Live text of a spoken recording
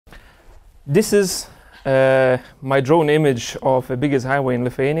This is my drone image of the biggest highway in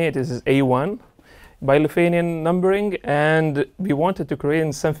Lithuania. This is A1 by Lithuanian numbering, and we wanted to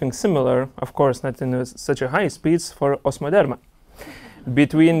create something similar, of course not in such a high speeds, for Osmoderma.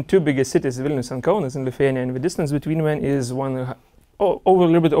 Between two biggest cities, Vilnius and Kaunas in Lithuania, and the distance between them is a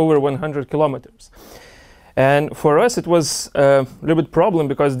little bit over 100 kilometers. And for us it was a little bit problem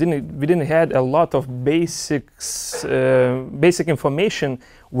because we didn't have a lot of basic information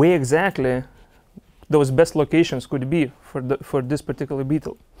where exactly those best locations could be for this particular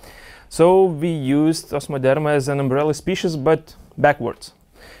beetle. So we used Osmoderma as an umbrella species, but backwards.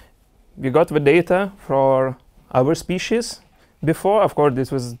 We got the data for our species before. Of course, this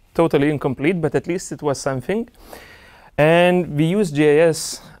was totally incomplete, but at least it was something. And we used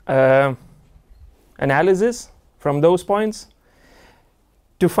GIS analysis from those points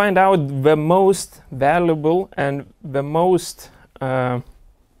to find out the most valuable and the most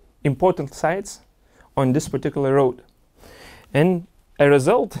important sites on this particular road. And a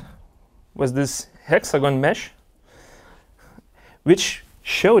result was this hexagon mesh, which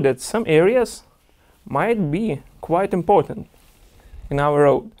showed that some areas might be quite important in our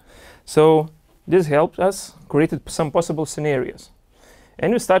road. So this helped us create some possible scenarios.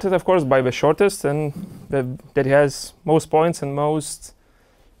 And we started, of course, by the shortest and that has most points and most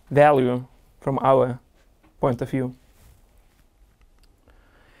value from our point of view.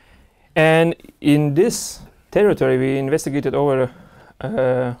 And in this territory, we investigated over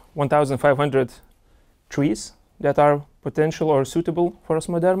 1,500 trees that are potential or suitable for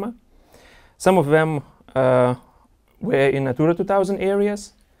Osmoderma. Some of them were in Natura 2000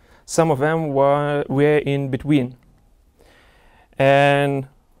 areas. Some of them were in between. And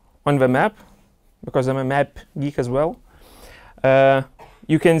on the map, because I'm a map geek as well,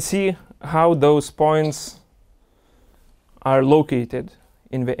 you can see how those points are located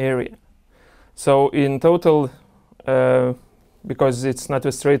in the area. So in total, because it's not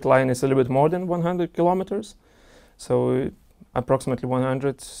a straight line, it's a little bit more than 100 kilometers. So approximately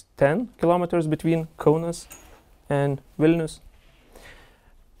 110 kilometers between Kaunas and Vilnius.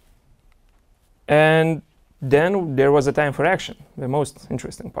 And then there was a time for action, the most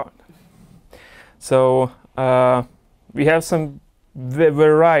interesting part. So we have some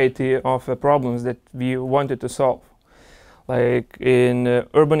variety of problems that we wanted to solve. Like in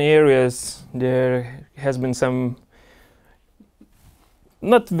urban areas, there has been some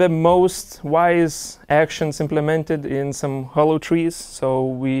not the most wise actions implemented in some hollow trees. So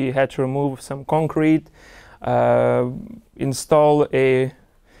we had to remove some concrete, install a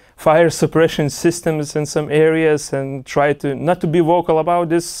fire suppression systems in some areas, and try to not to be vocal about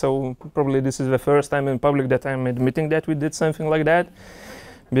this. So probably this is the first time in public that I'm admitting that we did something like that.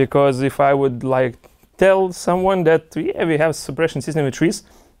 Because if I would like tell someone that yeah, we have suppression system with trees,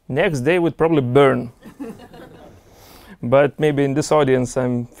 next day would probably burn. But maybe in this audience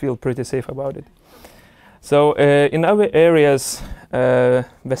I feel pretty safe about it. So in other areas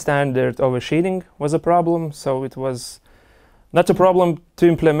the standard overshading was a problem. So it was not a problem to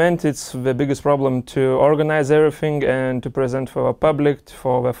implement, it's the biggest problem to organize everything and to present for the public,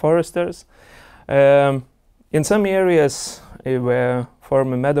 for the foresters. In some areas where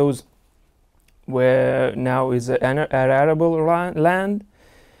former meadows, where now is an arable land,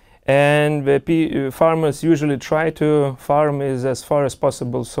 and the farmers usually try to farm is as far as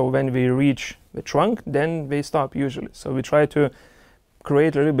possible. So when we reach the trunk, then they stop usually. So we try to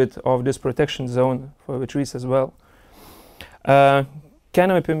create a little bit of this protection zone for the trees as well.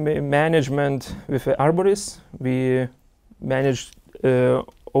 Canopy management with the arborists, we managed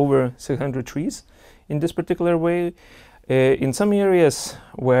over 600 trees in this particular way. In some areas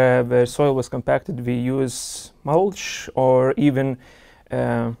where the soil was compacted, we use mulch or even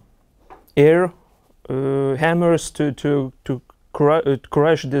air hammers to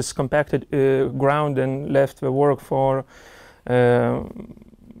crush this compacted ground, and left the work for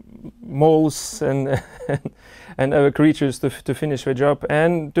moles and and other creatures to finish the job,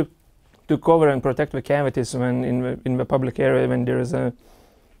 and to cover and protect the cavities when in the public area when there is a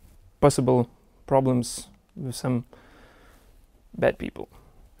possible problems with some bad people.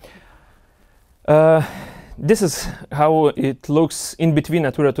 This is how it looks in between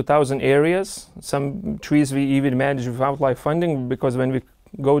Natura 2000 areas. Some trees we even manage without life funding, because when we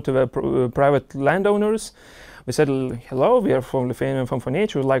go to the private landowners, we said, hello, we are from Lithuania, from for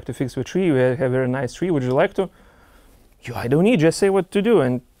nature, we'd like to fix the tree, we have a very nice tree, would you like to? I don't need, just say what to do,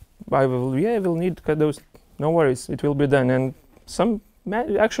 and I will, yeah, we'll need to cut those, no worries, it will be done. And some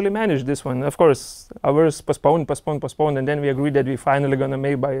actually managed this one. Of course, ours postponed, and then we agreed that we finally gonna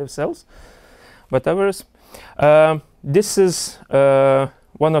make by ourselves. But others, this is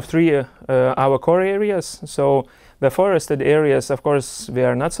one of three our core areas. So the forested areas, of course, they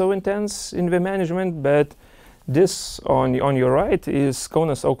are not so intense in the management, but this on your right is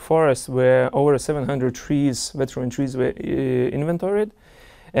Kaunas oak forest, where over 700 trees, veteran trees, were inventoried,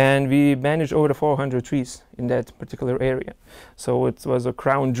 and we managed over 400 trees in that particular area. So it was a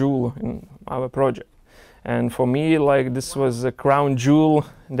crown jewel in our project. And for me, like, this was a crown jewel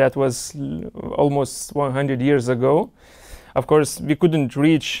that was almost 100 years ago. Of course, we couldn't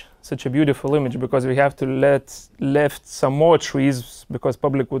reach such a beautiful image because we have to left some more trees because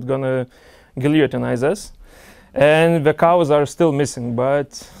public would gonna guillotinize us. And the cows are still missing,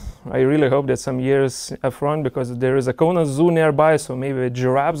 but I really hope that some years up front, because there is a Kaunas zoo nearby, so maybe a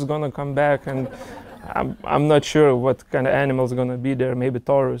giraffe's gonna come back, and I'm not sure what kind of animals gonna be there, maybe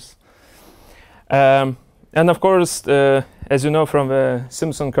taurus. And of course, as you know from the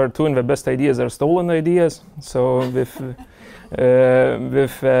Simpson cartoon, the best ideas are stolen ideas. So with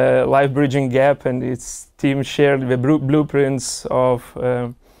Life Bridging Gap and its team shared the blueprints of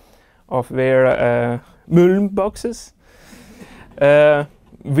their mould boxes.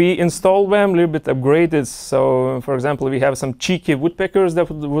 We installed them a little bit upgraded. So, for example, we have some cheeky woodpeckers that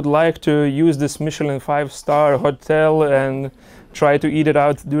would like to use this Michelin 5-star hotel and try to eat it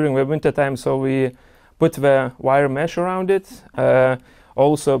out during the winter time. So we put the wire mesh around it.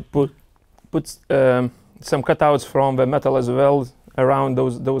 Also put some cutouts from the metal as well around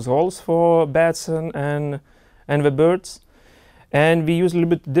those holes for bats and the birds. And we use a little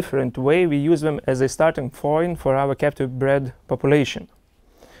bit different way. We use them as a starting point for our captive bred population.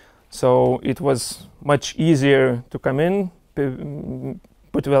 So it was much easier to come in,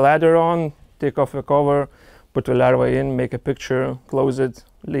 put the ladder on, take off the cover, put the larva in, make a picture, close it,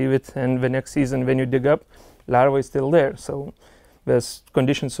 leave it, and the next season when you dig up, larva is still there. So there's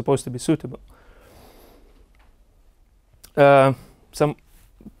conditions supposed to be suitable. Some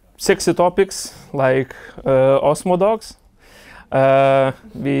sexy topics like Osmo dogs.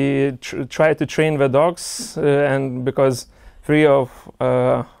 We try to train the dogs, and because 3 of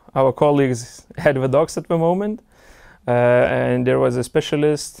our colleagues had the dogs at the moment, and there was a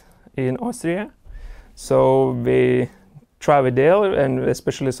specialist in Austria. So we tried there, and the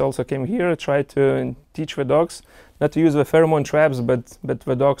specialist also came here, tried to teach the dogs not to use the pheromone traps, but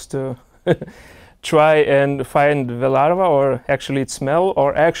the dogs to try and find the larva, or actually its smell,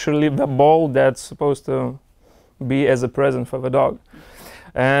 or actually the ball that's supposed to be as a present for the dog.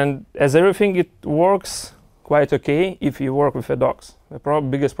 And as everything, it works quite okay if you work with the dogs. The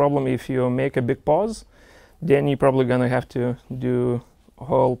biggest problem, if you make a big pause, then you're probably gonna have to do a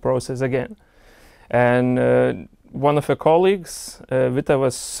whole process again. And one of her colleagues, Vita,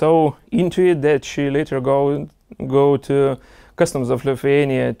 was so into it that she later go to customs of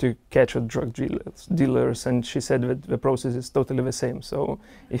Lithuania to catch drug dealers, and she said that the process is totally the same. So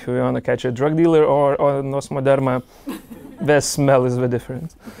if you want to catch a drug dealer or an Osmoderma, the smell is the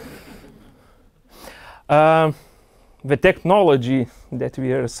difference. The technology that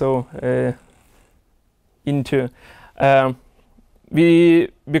we are so into,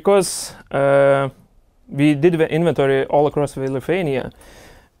 because we did the inventory all across Lithuania.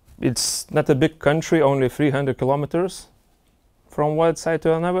 It's not a big country, only 300 kilometers from one side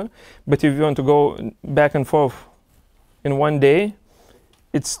to another. But if you want to go back and forth in one day,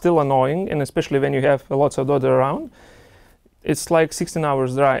 it's still annoying, and especially when you have lots of dogs around, it's like 16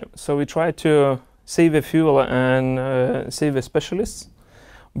 hours drive. So we try to save the fuel and save the specialists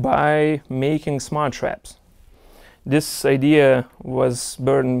by making smart traps. This idea was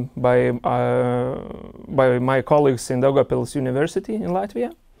born by my colleagues in Daugavpils University in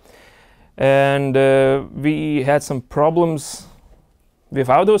Latvia. And we had some problems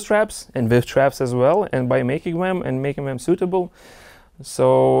without those traps and with traps as well, and by making them suitable.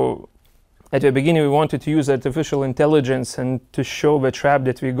 So at the beginning we wanted to use artificial intelligence and to show the trap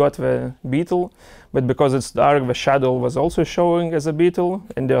that we got the beetle, but because it's dark, the shadow was also showing as a beetle,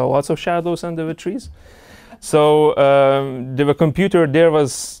 and there are lots of shadows under the trees. So the computer there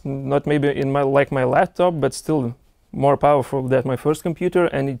was not maybe like my laptop, but still more powerful than my first computer,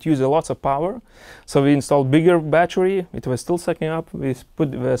 and it used lots of power. So we installed bigger battery. It was still sucking up. We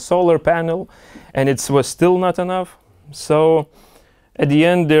put the solar panel, and it was still not enough. So at the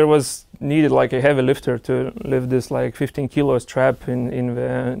end, there was needed like a heavy lifter to lift this like 15 kilos trap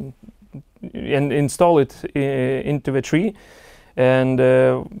and install it into the tree. And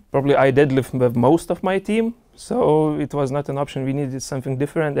probably I deadlift with most of my team, so it was not an option. We needed something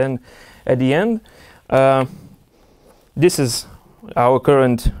different, and at the end, this is our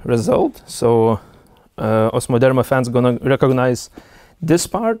current result. So Osmoderma fans gonna recognize this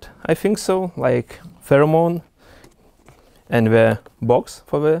part, I think so, like pheromone. and the box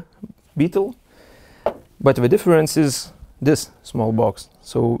for the beetle. But the difference is this small box,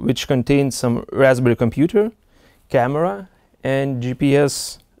 so which contains some Raspberry computer, camera, and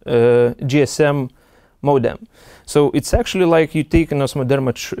GPS, GSM modem. So it's actually like you take an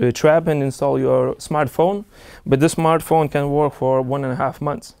Osmoderma trap and install your smartphone, but the smartphone can work for 1.5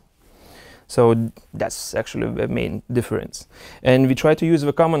 months. So that's actually the main difference. And we try to use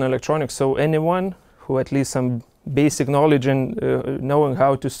the common electronics, so anyone who at least some basic knowledge and knowing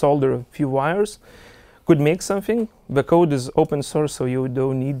how to solder a few wires could make something. The code is open source, so you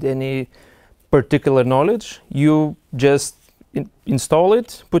don't need any particular knowledge. You just install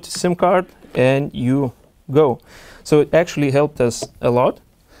it, put a SIM card, and you go. So it actually helped us a lot.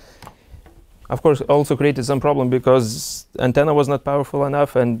 Of course, also created some problem because antenna was not powerful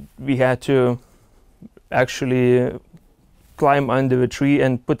enough, and we had to actually climb under the tree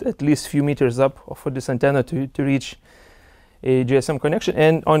and put at least few meters up for this antenna to reach a GSM connection.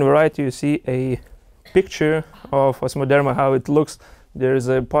 And on the right, you see a picture of Osmoderma, how it looks. There is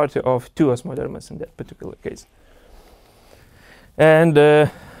a party of 2 Osmodermas in that particular case. And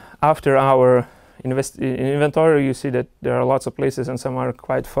after our inventory, you see that there are lots of places, and some are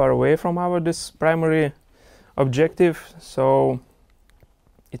quite far away from our this primary objective. So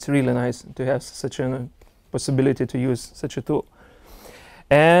it's really nice to have such a possibility to use such a tool.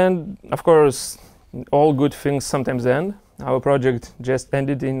 And of course, all good things sometimes end. Our project just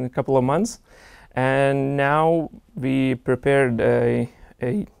ended in a couple of months, and now we prepared a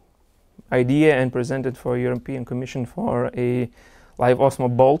idea and presented for European Commission for a live Osmo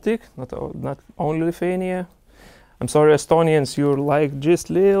Baltic, not only Lithuania. I'm sorry, Estonians, you like just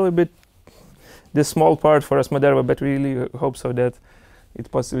a little bit this small part for Osmoderma, but we really hope so that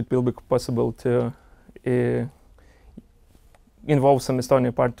it will be possible to involve some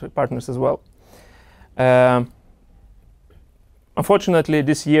Estonian partners as well. Unfortunately,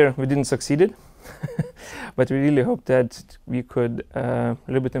 this year we didn't succeed, but we really hope that we could a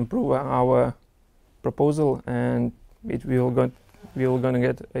little bit improve our proposal, and we will gonna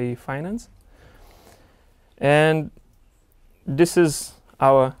get a finance. And this is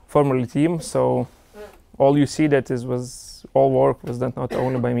our former team. So all you see that all work was done not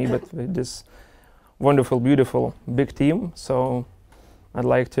only by me, but with this wonderful, beautiful, big team. So I'd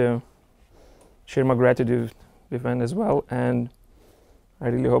like to share my gratitude with them as well. And I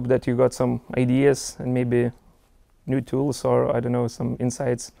really hope that you got some ideas and maybe new tools, or I don't know, some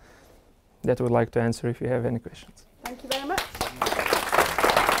insights that I would like to answer if you have any questions.